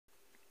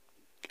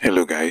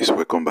Hello guys,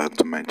 welcome back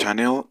to my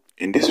channel.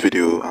 In this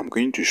video I'm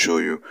going to show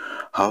you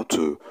how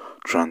to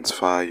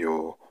transfer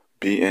your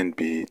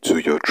BNB to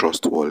your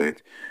Trust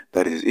wallet.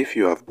 That is, if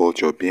you have bought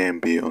your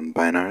BNB on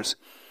Binance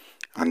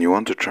and you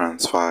want to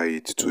transfer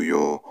it to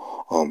your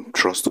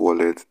Trust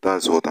wallet,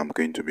 that's what I'm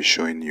going to be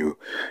showing you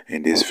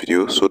in this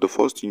video. So the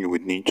first thing you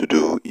would need to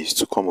do is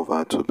to come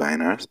over to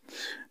Binance,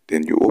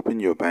 then you open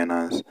your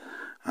Binance,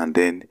 and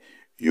then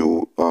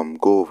you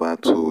go over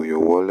to your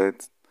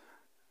wallet.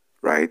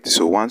 Right,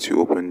 so once you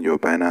open your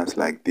Binance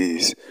like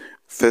this,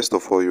 first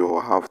of all you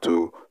will have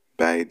to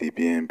buy the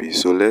BNB.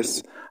 So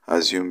let's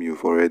assume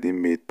you've already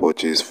made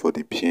purchase for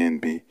the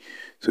BNB.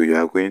 So you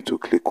are going to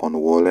click on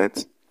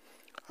wallet,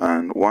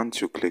 and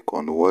once you click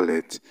on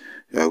wallet,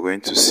 you are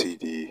going to see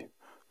the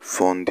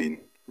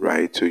funding.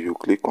 Right, so you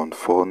click on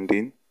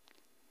funding.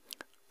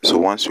 So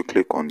once you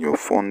click on your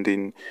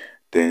funding,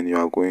 then you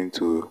are going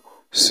to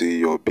see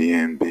your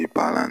BNB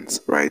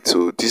balance. Right,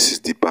 so this is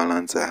the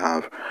balance I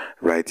have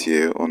right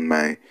here on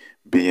my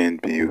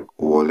BNB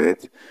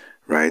wallet.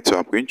 Right, so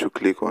I'm going to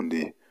click on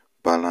the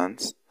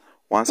balance.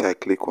 Once I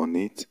click on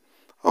it,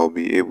 I'll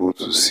be able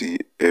to see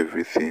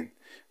everything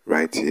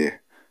right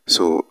here.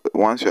 So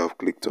once you have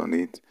clicked on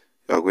it,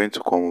 you are going to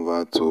come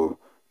over to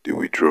the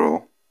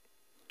withdrawal.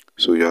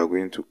 So you are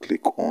going to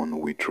click on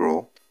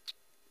withdraw.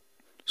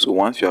 So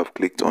once you have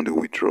clicked on the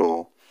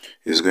withdrawal,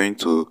 it's going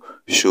to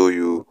show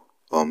you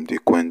the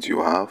coins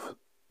you have.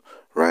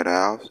 Right, I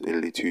have a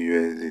little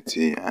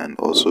USDT and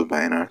also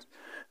Binance,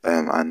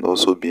 and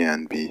also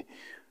BNB,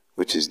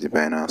 which is the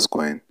Binance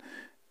coin.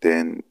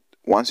 Then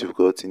once you've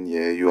gotten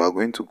here, you are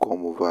going to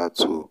come over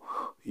to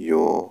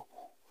your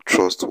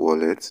Trust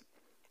wallet.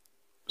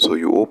 So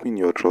you open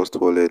your Trust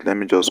wallet. Let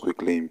me just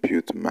quickly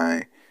input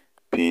my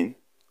PIN.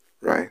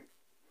 Right,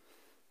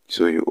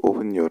 so you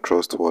open your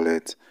Trust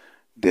wallet,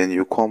 then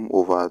you come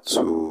over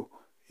to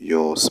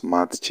your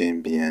Smart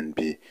Chain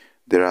BNB.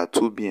 There are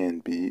two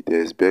BNB,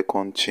 there's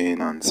Beacon Chain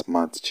and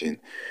Smart Chain.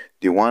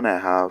 The one I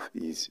have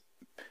is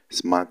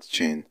Smart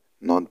Chain,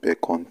 not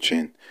Beacon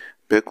Chain.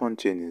 Beacon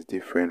Chain is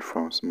different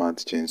from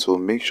Smart Chain, so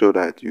make sure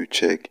that you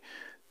check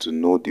to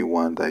know the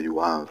one that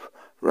you have.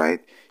 Right,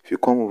 if you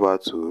come over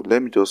to,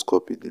 let me just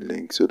copy the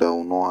link so that I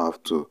will not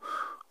have to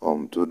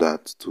do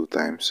that 2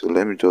 times. So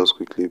let me just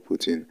quickly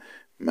put in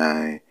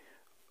my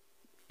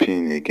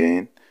PIN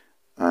again.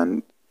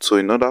 And so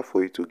in order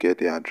for you to get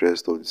the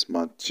address of the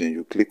Smart Chain,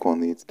 you click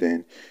on it,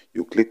 then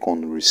you click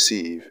on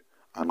receive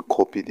and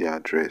copy the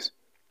address.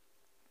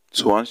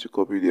 So once you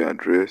copy the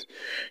address,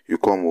 you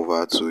come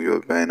over to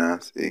your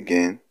Binance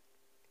again.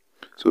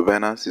 So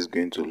Binance is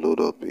going to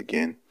load up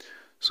again.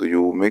 So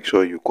you will make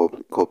sure you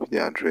copy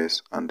the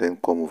address and then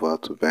come over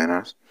to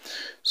Binance.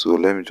 So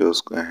let me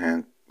just go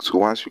ahead. So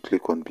once you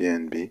click on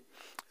BNB,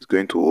 it's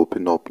going to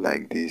open up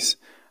like this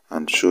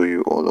and show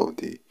you all of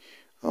the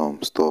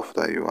stuff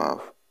that you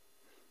have.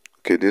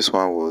 Okay, this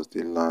one was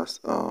the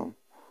last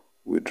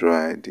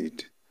withdrawal I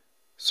did.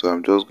 So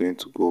I'm just going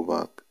to go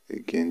back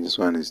again. This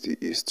one is the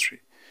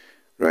history.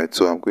 Right,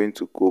 so I'm going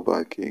to go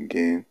back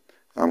again.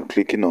 I'm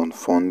clicking on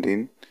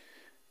funding,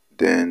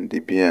 then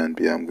the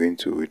BNB I'm going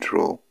to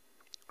withdraw.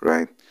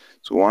 Right,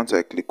 so once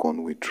I click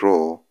on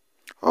withdraw,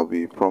 I'll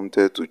be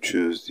prompted to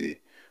choose the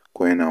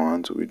coin I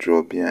want to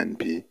withdraw,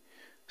 BNB.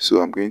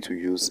 So I'm going to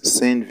use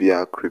send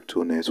via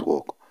crypto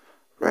network.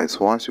 Right,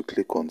 so once you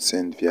click on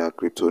send via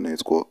crypto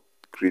network,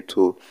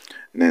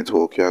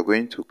 you are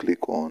going to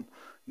click on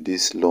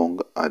this long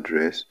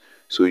address.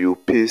 So you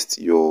paste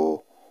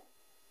your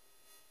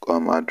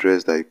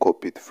address that you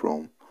copied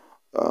from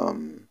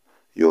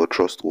your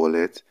Trust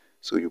wallet.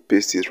 So you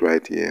paste it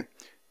right here.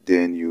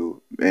 Then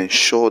you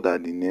ensure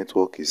that the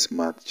network is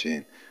Smart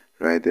Chain.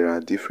 Right, there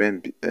are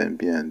different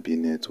BNB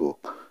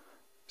network.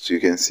 So you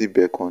can see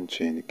Beacon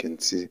Chain, you can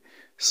see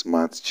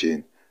Smart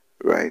Chain.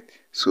 Right,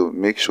 so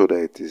make sure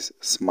that it is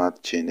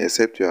Smart Chain,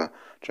 except you are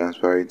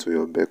transferring to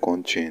your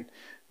Beacon Chain,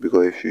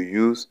 because if you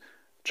use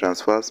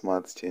transfer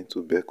Smart Chain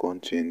to Beacon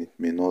Chain, it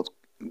may not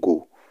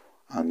go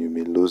and you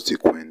may lose the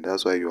coin.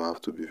 That's why you have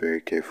to be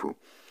very careful.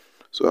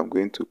 So I'm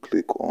going to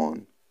click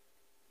on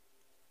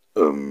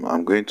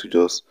I'm going to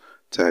just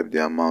type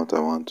the amount I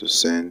want to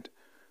send.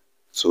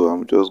 So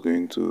I'm just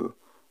going to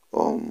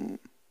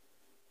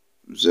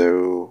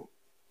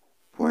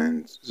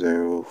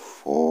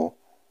 0.04.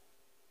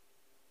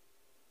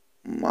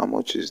 How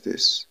much is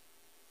this?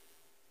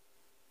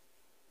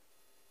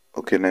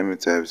 Okay, let me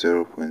type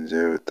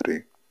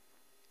 0.03.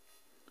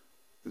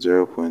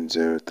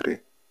 0.03.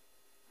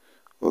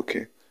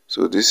 Okay,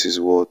 so this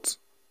is what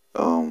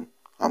I'm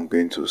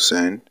going to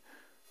send.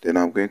 Then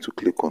I'm going to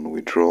click on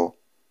withdraw.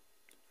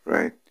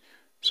 Right,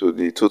 so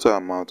the total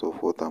amount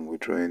of what I'm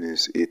withdrawing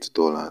is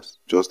 $8,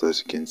 just as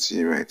you can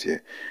see right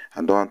here.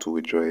 I don't want to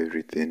withdraw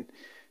everything,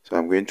 so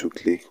I'm going to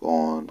click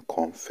on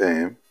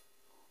confirm.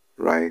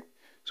 Right,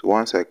 so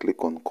once I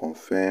click on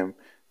confirm,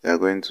 they are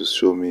going to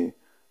show me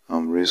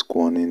risk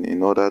warning.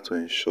 In order to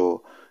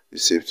ensure the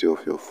safety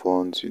of your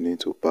funds, you need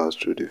to pass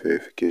through the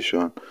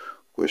verification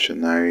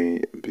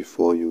questionnaire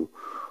before you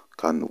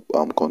can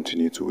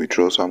continue to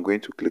withdraw. So I'm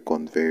going to click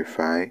on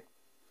verify.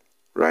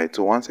 right?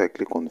 So once I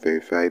click on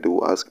verify, they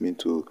will ask me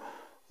to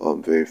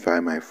verify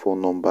my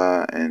phone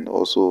number and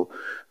also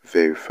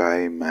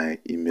verify my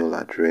email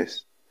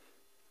address,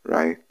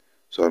 right?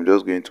 So I'm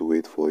just going to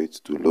wait for it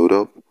to load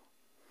up.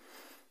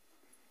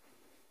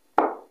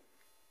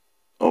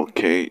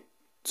 Okay,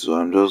 so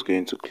I'm just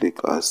going to click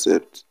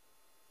accept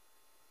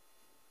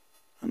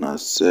and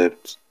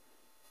accept,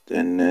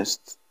 then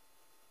next.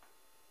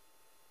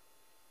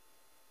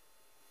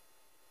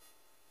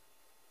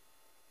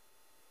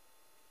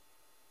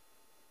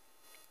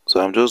 So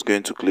I'm just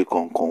going to click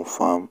on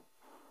confirm.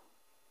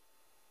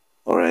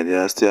 Alright, they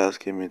are still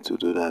asking me to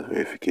do that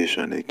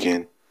verification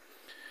again.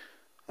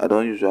 I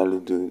don't usually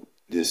do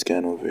this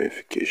kind of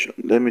verification.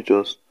 Let me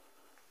just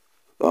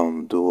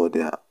do what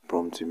they are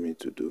prompting me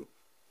to do.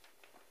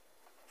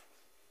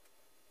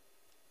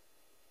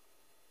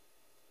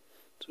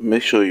 So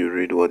make sure you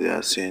read what they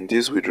are saying.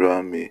 This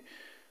withdrawal may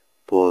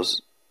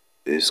pose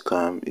a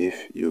scam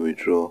if your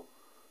withdrawal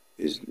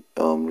is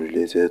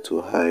related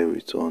to high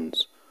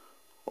returns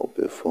or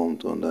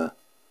performed under.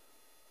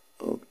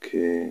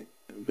 Okay,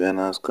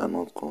 Binance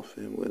cannot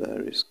confirm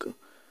whether risk.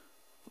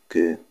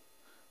 Okay,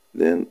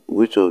 then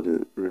which of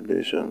the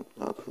relation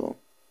platform?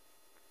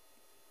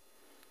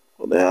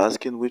 Well, they're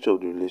asking which of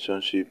the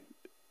relationship.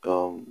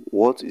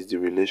 What is the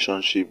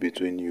relationship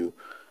between you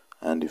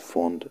and the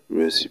fund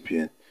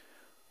recipient?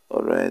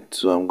 Alright,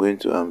 so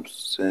I'm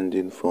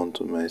sending fund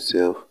to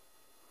myself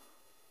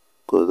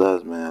because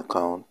that's my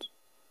account.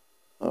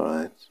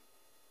 Alright,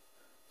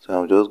 so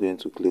I'm just going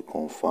to click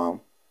confirm,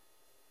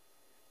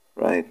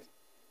 right?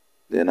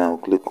 Then I'll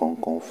click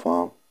on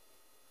confirm.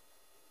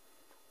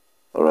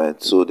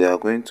 Alright, so they are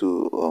going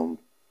to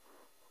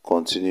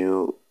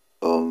continue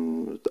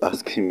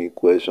asking me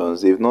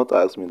questions. They've not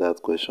asked me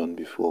that question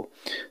before.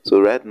 So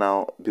right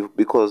now,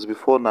 because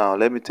before now,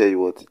 let me tell you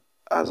what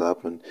has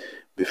happened.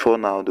 Before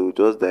now, they will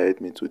just direct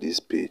me to this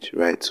page,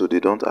 right? So they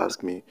don't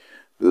ask me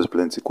those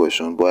plenty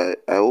questions.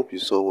 But I hope you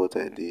saw what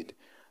I did,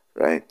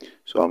 right?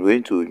 So I'm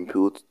going to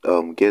input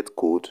get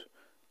code.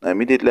 Now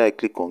immediately I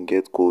click on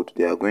get code,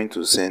 they are going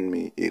to send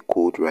me a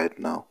code right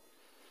now,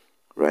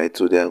 right?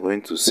 So they are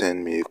going to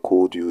send me a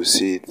code. You will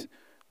see it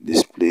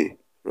display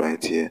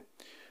right here.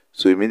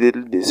 So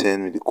immediately they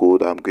send me the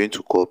code, I'm going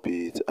to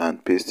copy it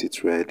and paste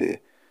it right there.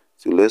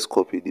 So let's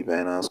copy the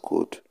Binance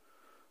code.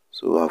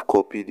 So I've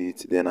copied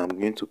it, then I'm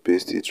going to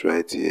paste it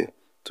right here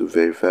to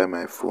verify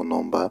my phone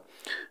number.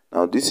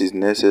 Now this is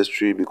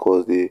necessary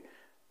because they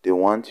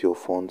want your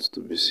funds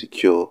to be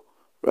secure,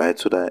 right?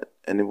 So that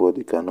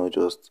anybody cannot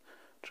just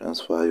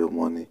transfer your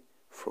money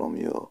from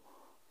your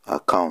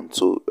account.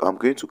 So I'm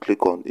going to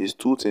click on these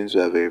two things we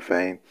are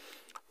verifying.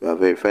 We are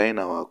verifying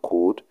our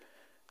code,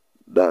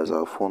 that's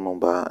our phone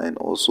number, and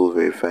also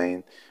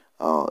verifying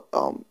our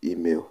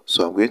email.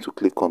 So I'm going to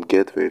click on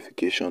get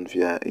verification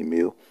via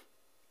email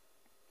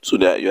so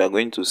that you are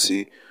going to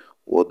see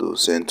what they'll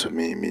send to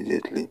me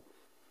immediately,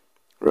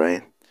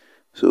 right?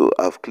 So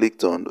I've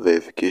clicked on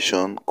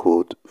verification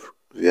code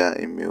via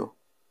email,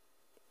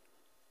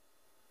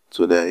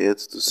 so they are yet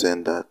to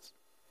send that.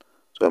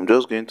 So I'm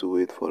just going to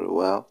wait for a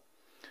while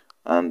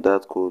and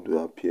that code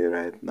will appear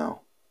right now.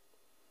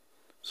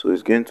 So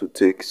it's going to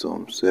take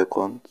some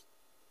seconds,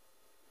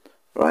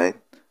 right?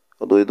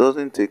 Although it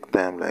doesn't take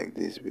time like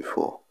this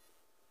before,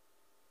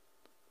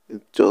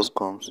 it just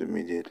comes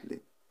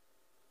immediately.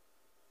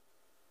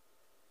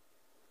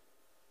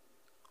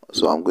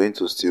 So I'm going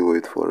to still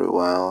wait for a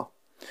while.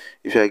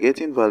 If you are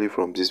getting value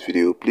from this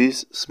video,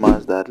 please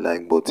smash that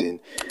like button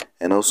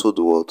and also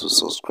do well to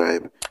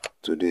subscribe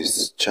to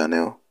this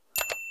channel.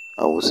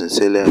 I would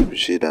sincerely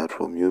appreciate that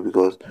from you,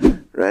 because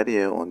right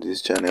here on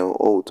this channel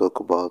all we talk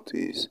about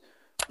is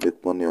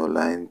make money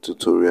online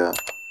tutorial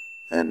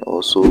and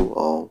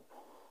also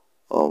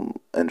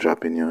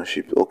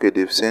entrepreneurship. Okay,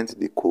 they've sent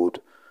the code,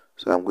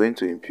 so I'm going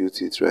to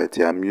input it right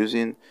here. I'm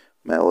using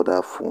my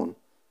other phone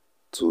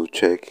to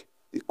check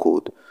the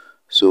code.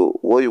 So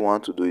what you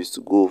want to do is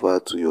to go over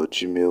to your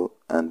Gmail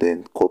and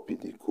then copy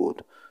the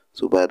code.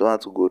 So but I don't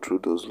have to go through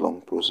those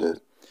long process.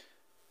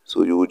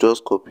 So you will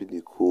just copy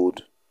the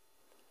code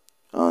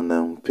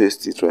and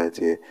paste it right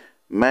here.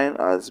 Mine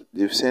has,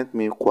 they've sent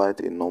me quite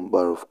a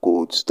number of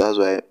codes, that's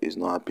why it's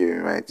not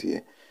appearing right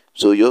here.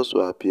 So yours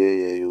will appear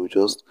here. You will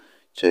just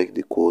check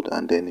the code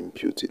and then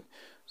impute it.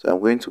 So I'm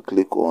going to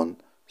click on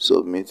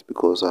submit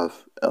because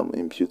I've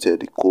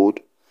imputed the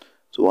code.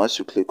 So once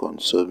you click on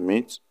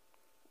submit,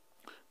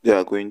 they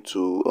are going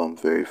to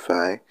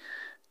verify.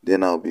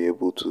 Then I'll be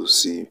able to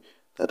see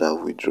that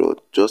I've withdrawn.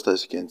 Just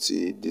as you can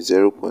see, the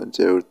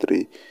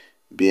 0.03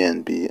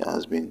 BNB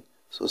has been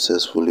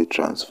successfully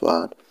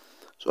transferred.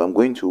 So I'm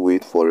going to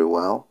wait for a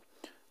while.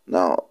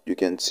 Now you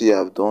can see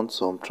I've done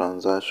some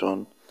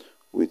transaction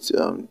with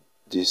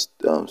this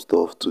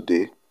stuff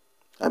today.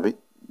 I mean,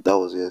 that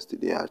was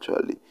yesterday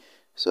actually.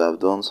 So I've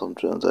done some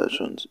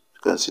transactions.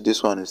 You can see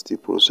this one is still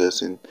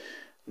processing.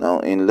 Now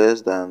in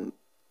less than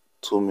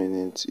 2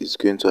 minutes it's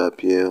going to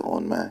appear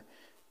on my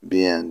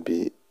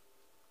BNB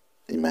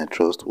in my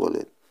Trust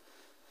wallet.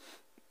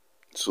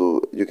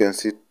 So you can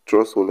see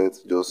Trust wallet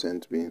just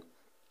sent me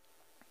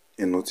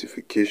a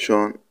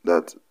notification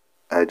that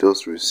I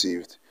just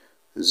received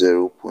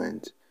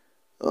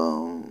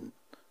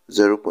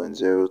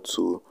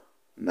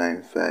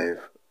 0.0295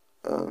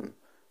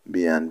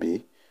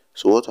 BNB.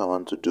 So what I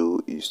want to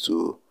do is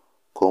to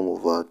come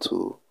over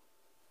to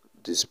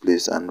this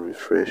place and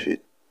refresh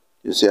it.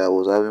 You see, I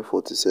was having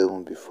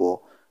 47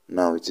 before,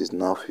 now it is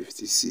now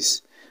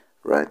 56,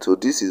 right? So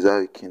this is how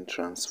you can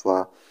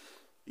transfer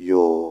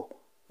your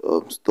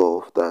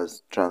stuff,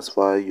 that's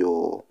transfer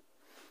your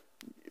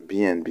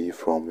BNB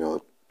from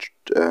your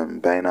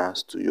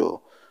Binance to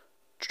your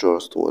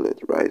Trust wallet,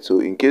 right? So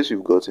in case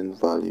you've gotten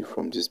value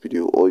from this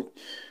video, or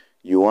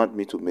you want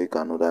me to make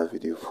another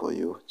video for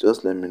you,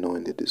 just let me know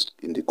in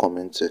the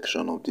comment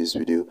section of this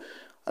video.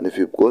 And if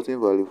you've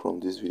gotten value from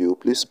this video,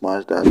 please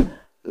smash that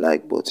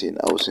like button.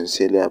 I would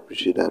sincerely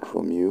appreciate that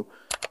from you.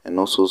 And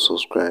also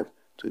subscribe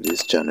to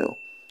this channel.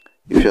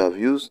 If you have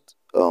used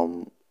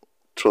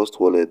Trust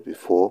wallet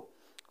before,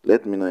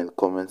 let me know in the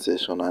comment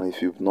section. And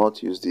if you've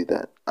not used it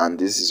and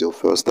this is your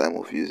first time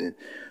of using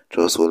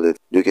Trust wallet,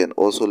 you can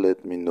also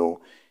let me know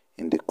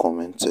in the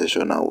comment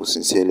section. I will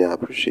sincerely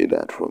appreciate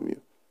that from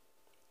you.